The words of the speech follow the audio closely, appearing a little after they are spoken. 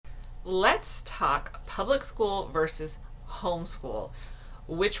let's talk public school versus homeschool.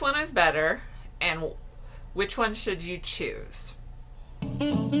 Which one is better and which one should you choose?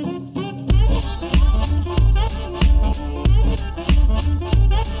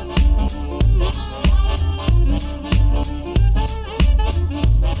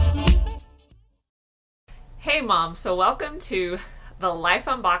 Hey mom, so welcome to the Life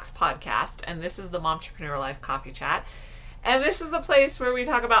Unboxed podcast, and this is the Momtrepreneur Life Coffee Chat. And this is the place where we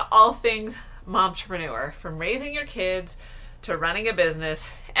talk about all things momtrepreneur, from raising your kids to running a business,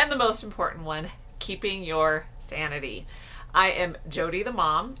 and the most important one, keeping your sanity. I am Jody the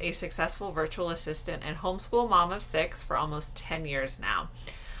mom, a successful virtual assistant and homeschool mom of 6 for almost 10 years now.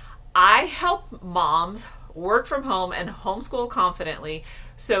 I help moms work from home and homeschool confidently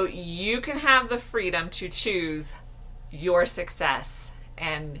so you can have the freedom to choose your success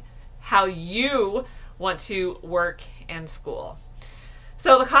and how you want to work and school.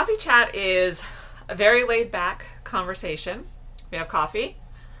 So the coffee chat is a very laid back conversation. We have coffee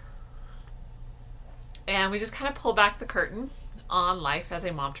and we just kind of pull back the curtain on life as a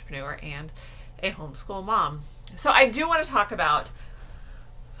momtrepreneur and a homeschool mom. So I do want to talk about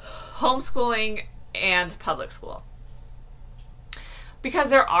homeschooling and public school because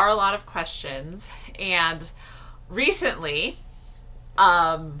there are a lot of questions, and recently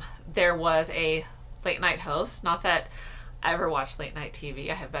there was a late night host, not that I ever watch late night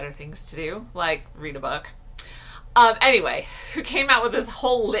TV, I have better things to do, like read a book, anyway, who came out with this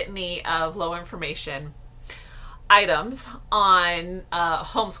whole litany of low information items on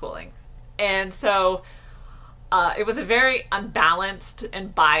homeschooling. And so it was a very unbalanced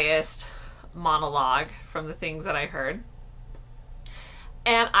and biased monologue from the things that I heard.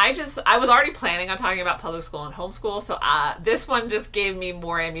 And I was already planning on talking about public school and homeschool, so this one just gave me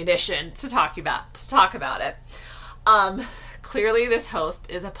more ammunition to talk about it. Clearly, this host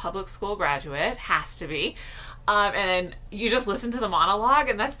is a public school graduate, has to be, and you just listen to the monologue,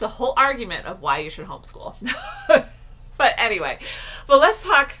 and that's the whole argument of why you should homeschool. But anyway, let's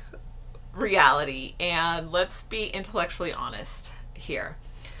talk reality, and let's be intellectually honest here.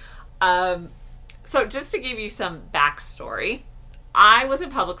 So just to give you some backstory, I was in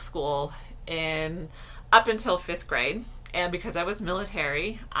public school up until 5th grade, and because I was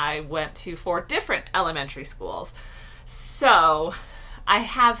military, I went to 4 different elementary schools. So I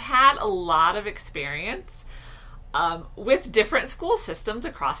have had a lot of experience with different school systems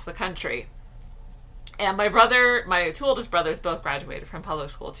across the country. And my 2 oldest brothers both graduated from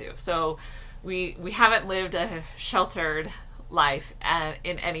public school too. So we haven't lived a sheltered life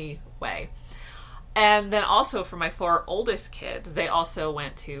in any way. And then also for my 4 oldest kids, they also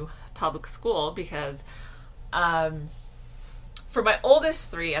went to public school because for my oldest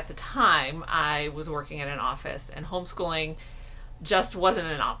 3 at the time, I was working in an office and homeschooling just wasn't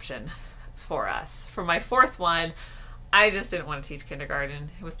an option for us. For my 4th one, I just didn't want to teach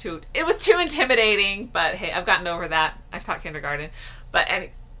kindergarten. It was too intimidating, but hey, I've gotten over that. I've taught kindergarten. So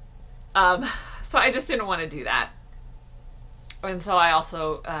I just didn't want to do that. And so I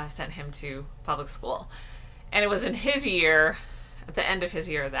also sent him to public school. And it was in his year, at the end of his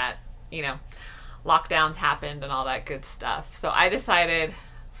year, that, lockdowns happened and all that good stuff. So I decided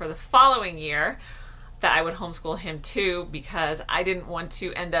for the following year that I would homeschool him too, because I didn't want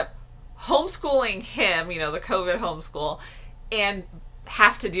to end up homeschooling him, the COVID homeschool, and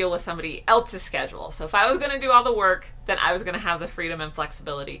have to deal with somebody else's schedule. So if I was going to do all the work, then I was going to have the freedom and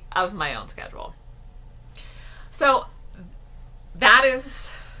flexibility of my own schedule. So that is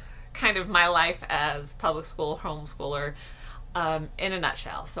kind of my life as public school homeschooler in a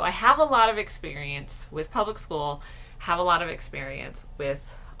nutshell. So I have a lot of experience with public school, have a lot of experience with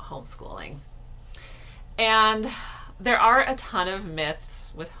homeschooling. And there are a ton of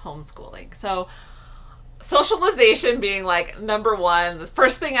myths with homeschooling. So socialization being like number 1, the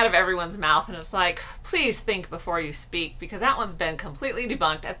first thing out of everyone's mouth, and it's like, please think before you speak, because that one's been completely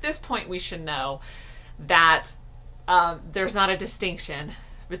debunked. At this point, we should know that there's not a distinction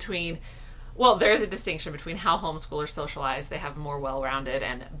between, there is a distinction between how homeschoolers socialize. They have a more well-rounded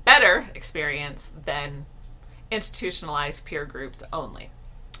and better experience than institutionalized peer groups only.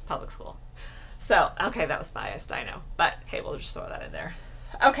 Public school. So, okay, that was biased, I know. But, okay, we'll just throw that in there.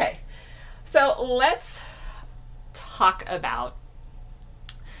 Okay, so let's talk about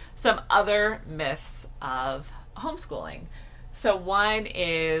some other myths of homeschooling. So one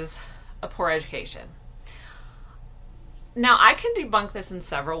is a poor education. Now, I can debunk this in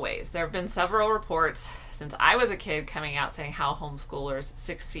several ways. There have been several reports since I was a kid coming out saying how homeschoolers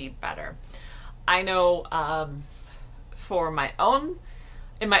succeed better. I know for my own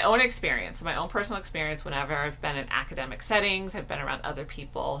in my own experience, my own personal experience, whenever I've been in academic settings, I've been around other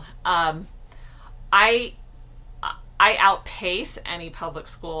people, I outpace any public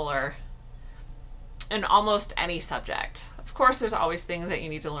schooler in almost any subject. Of course, there's always things that you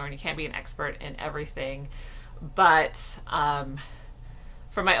need to learn. You can't be an expert in everything. But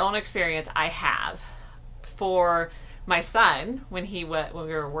from my own experience, I have. For my son, when we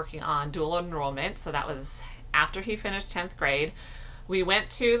were working on dual enrollment, so that was after he finished 10th grade, we went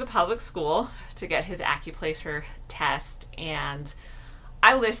to the public school to get his Accuplacer test, and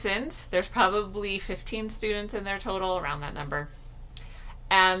I listened. There's probably 15 students in there total, around that number.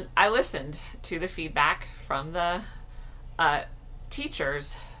 And I listened to the feedback from the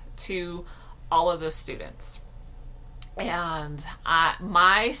teachers to all of those students. And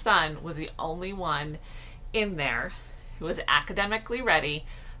my son was the only one in there who was academically ready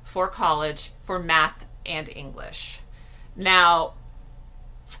for college for math and English. Now,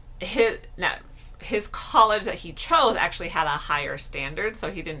 his college that he chose actually had a higher standard, so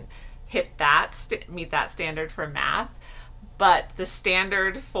he didn't meet that standard for math. But the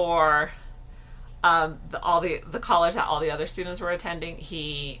standard for the college that all the other students were attending,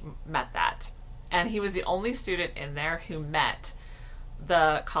 he met that. And he was the only student in there who met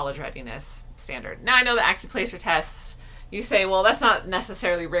the college readiness standard. Now, I know the Accuplacer tests, you say, well, that's not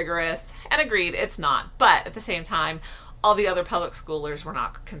necessarily rigorous. And agreed, it's not. But at the same time, all the other public schoolers were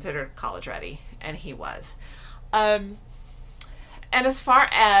not considered college ready, and he was. And as far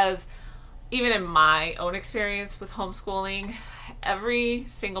as even in my own experience with homeschooling, every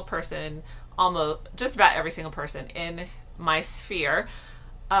single person, almost just about every single person in my sphere,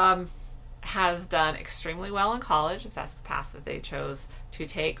 has done extremely well in college, if that's the path that they chose to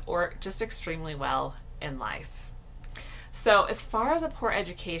take, or just extremely well in life. So as far as a poor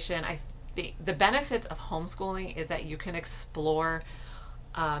education, the benefits of homeschooling is that you can explore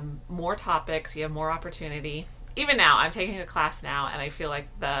more topics, you have more opportunity. Even now, I'm taking a class now, and I feel like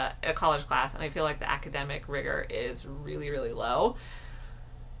a college class, and I feel like the academic rigor is really, really low.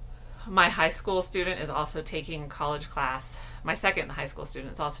 My high school student is also taking a college class. My second high school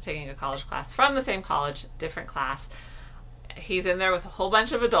student is also taking a college class from the same college, different class. He's in there with a whole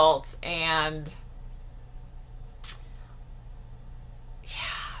bunch of adults, and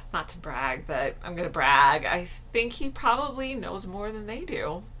yeah, not to brag, but I'm going to brag. I think he probably knows more than they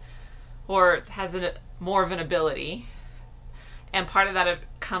do, or has more of an ability. And part of that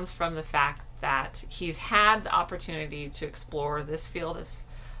comes from the fact that he's had the opportunity to explore this field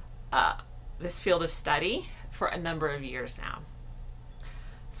of study for a number of years now.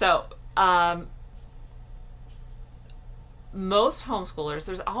 So most homeschoolers,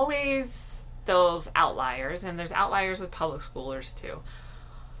 there's always those outliers, and there's outliers with public schoolers too.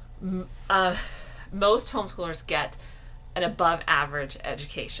 Most homeschoolers get an above average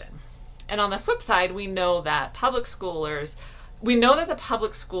education. And on the flip side, we know that the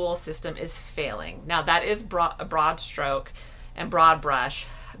public school system is failing. Now, that is a broad stroke and broad brush,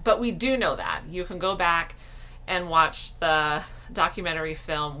 but we do know that. You can go back and watch the documentary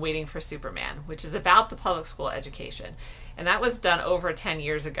film Waiting for Superman, which is about the public school education. And that was done over 10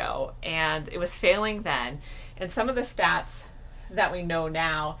 years ago, and it was failing then. And some of the stats that we know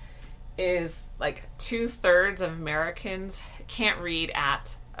now is like 2/3 of Americans can't read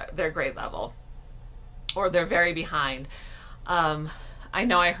at their grade level, or they're very behind. I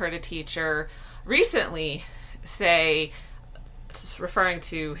know I heard a teacher recently say, referring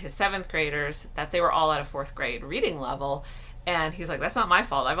to his 7th graders, that they were all at a 4th grade reading level, and he's like, that's not my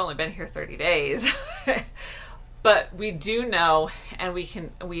fault, I've only been here 30 days. But we do know, and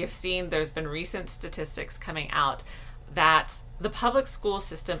we have seen, there's been recent statistics coming out that the public school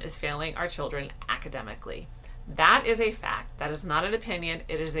system is failing our children academically. That is a fact. That is not an opinion.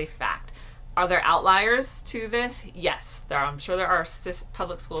 It is a fact. Are there outliers to this? Yes, there are. I'm sure there are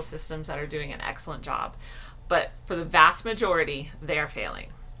public school systems that are doing an excellent job. But for the vast majority, they are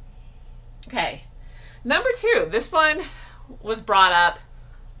failing. Okay. Number 2. This one was brought up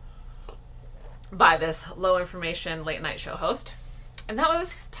by this low information late night show host. And that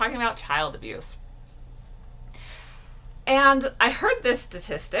was talking about child abuse. And I heard this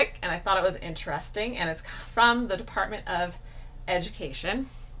statistic, and I thought it was interesting, and it's from the Department of Education.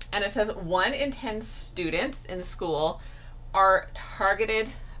 And it says 1 in 10 students in school are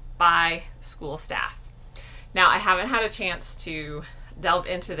targeted by school staff. Now, I haven't had a chance to delve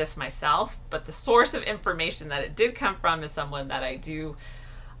into this myself, but the source of information that it did come from is someone that I do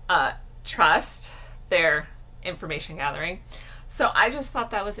trust their information gathering. So I just thought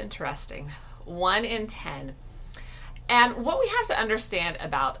that was interesting. 1 in 10. And what we have to understand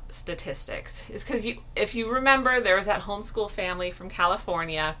about statistics is because if you remember, there was that homeschool family from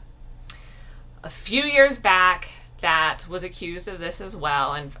California a few years back that was accused of this as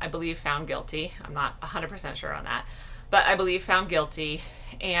well, and I believe found guilty. I'm not 100% sure on that, but I believe found guilty,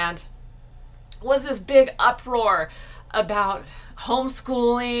 and was this big uproar about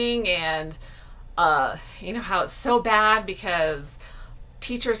homeschooling and how it's so bad because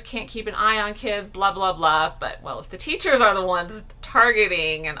teachers can't keep an eye on kids, blah, blah, blah. But, well, if the teachers are the ones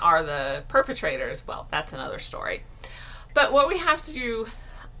targeting and are the perpetrators, well, that's another story. But what we have to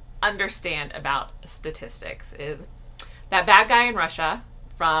understand about statistics is that bad guy in Russia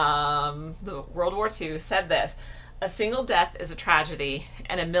from the World War II said this: a single death is a tragedy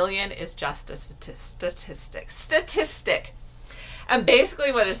and a million is just a statistic. And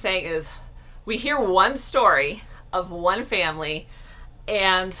basically what it's saying is we hear one story of one family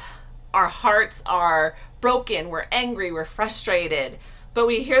and our hearts are broken, we're angry, we're frustrated. But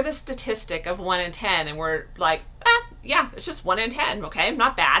we hear the statistic of 1 in 10 and we're like, yeah, it's just 1 in 10, okay,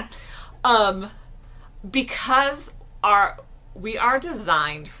 not bad. Because we are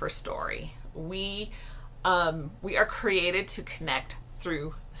designed for story. We are created to connect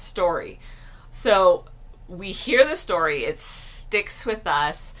through story. So we hear the story, it sticks with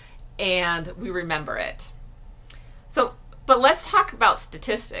us, and we remember it. But let's talk about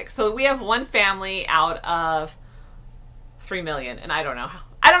statistics. So we have one family out of 3 million, and I don't know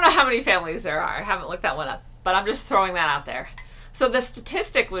how many families there are. I haven't looked that one up, but I'm just throwing that out there. So the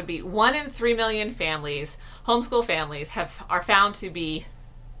statistic would be 1 in 3 million families, homeschool families, are found to be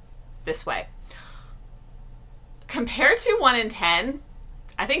this way. Compared to 1 in 10,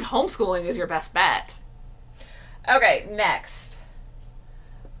 I think homeschooling is your best bet. Okay, next.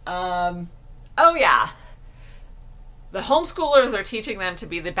 Oh yeah. The homeschoolers are teaching them to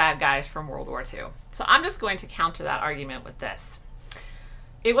be the bad guys from World War II. So I'm just going to counter that argument with this.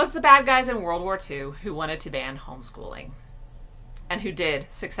 It was the bad guys in World War II who wanted to ban homeschooling and who did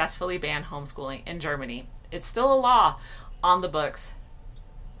successfully ban homeschooling in Germany. It's still a law on the books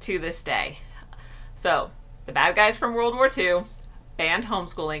to this day. So the bad guys from World War II banned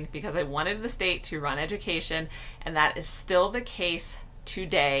homeschooling because they wanted the state to run education, and that is still the case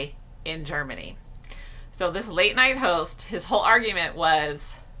today in Germany. So this late night host, his whole argument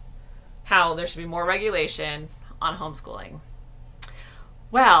was how there should be more regulation on homeschooling.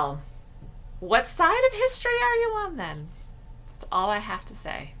 Well, what side of history are you on then? That's all I have to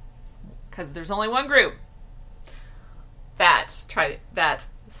say. Because there's only one group that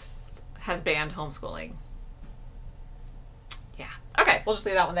has banned homeschooling. Yeah. Okay, we'll just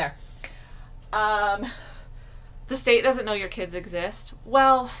leave that one there. The state doesn't know your kids exist.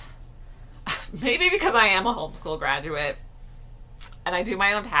 Well, maybe because I am a homeschool graduate and I do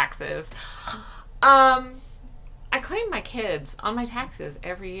my own taxes. I claim my kids on my taxes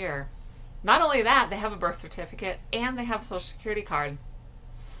every year. Not only that, they have a birth certificate and they have a social security card.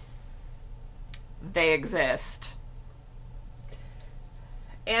 They exist.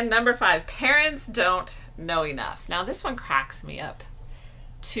 And number 5, parents don't know enough. Now this one cracks me up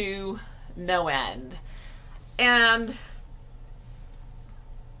to no end. And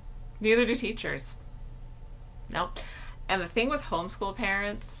neither do teachers. Nope. And the thing with homeschool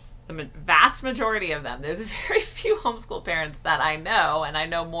parents, the vast majority of them, there's very few homeschool parents that I know, and I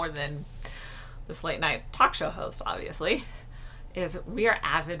know more than this late night talk show host, obviously, is we are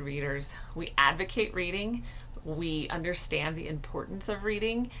avid readers. We advocate reading. We understand the importance of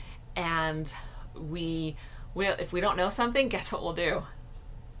reading. And if we don't know something, guess what we'll do?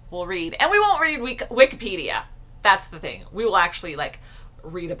 We'll read. And we won't read Wikipedia. That's the thing. We will actually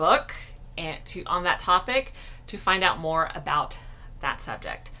read a book on that topic to find out more about that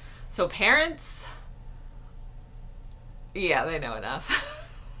subject. So parents, yeah, they know enough.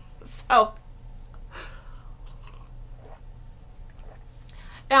 So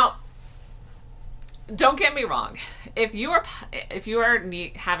now, don't get me wrong. If you are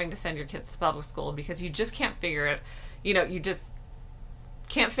having to send your kids to public school because you just can't figure it, you just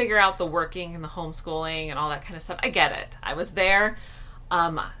can't figure out the working and the homeschooling and all that kind of stuff. I get it. I was there.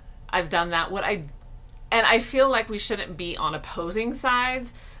 I've done that. And I feel like we shouldn't be on opposing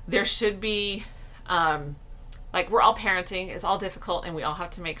sides. There should be, we're all parenting. It's all difficult and we all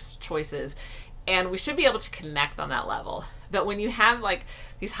have to make choices. And we should be able to connect on that level. But when you have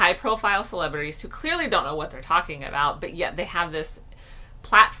these high profile celebrities who clearly don't know what they're talking about, but yet they have this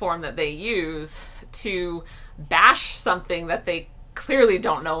platform that they use to bash something that they clearly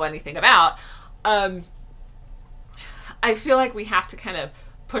don't know anything about, I feel like we have to kind of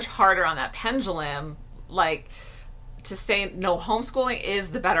push harder on that pendulum, to say no, homeschooling is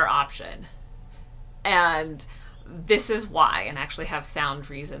the better option. And this is why, and actually have sound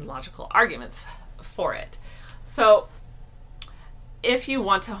reason, logical arguments for it. So if you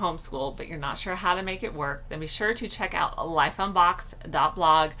want to homeschool, but you're not sure how to make it work, then be sure to check out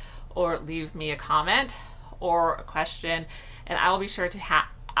lifeunboxed.blog or leave me a comment or a question, and I will be sure to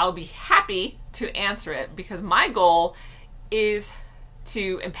I'll be happy to answer it, because my goal is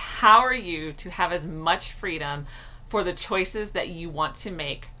to empower you to have as much freedom for the choices that you want to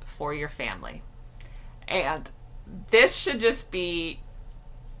make for your family. And this should just be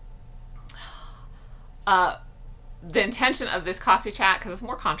the intention of this coffee chat, because it's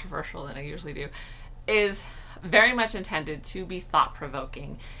more controversial than I usually do, is very much intended to be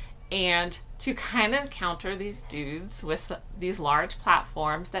thought-provoking and to kind of counter these dudes with these large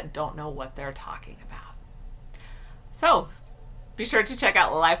platforms that don't know what they're talking about. So be sure to check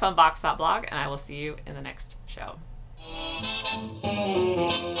out lifeunboxed.blog, and I will see you in the next show.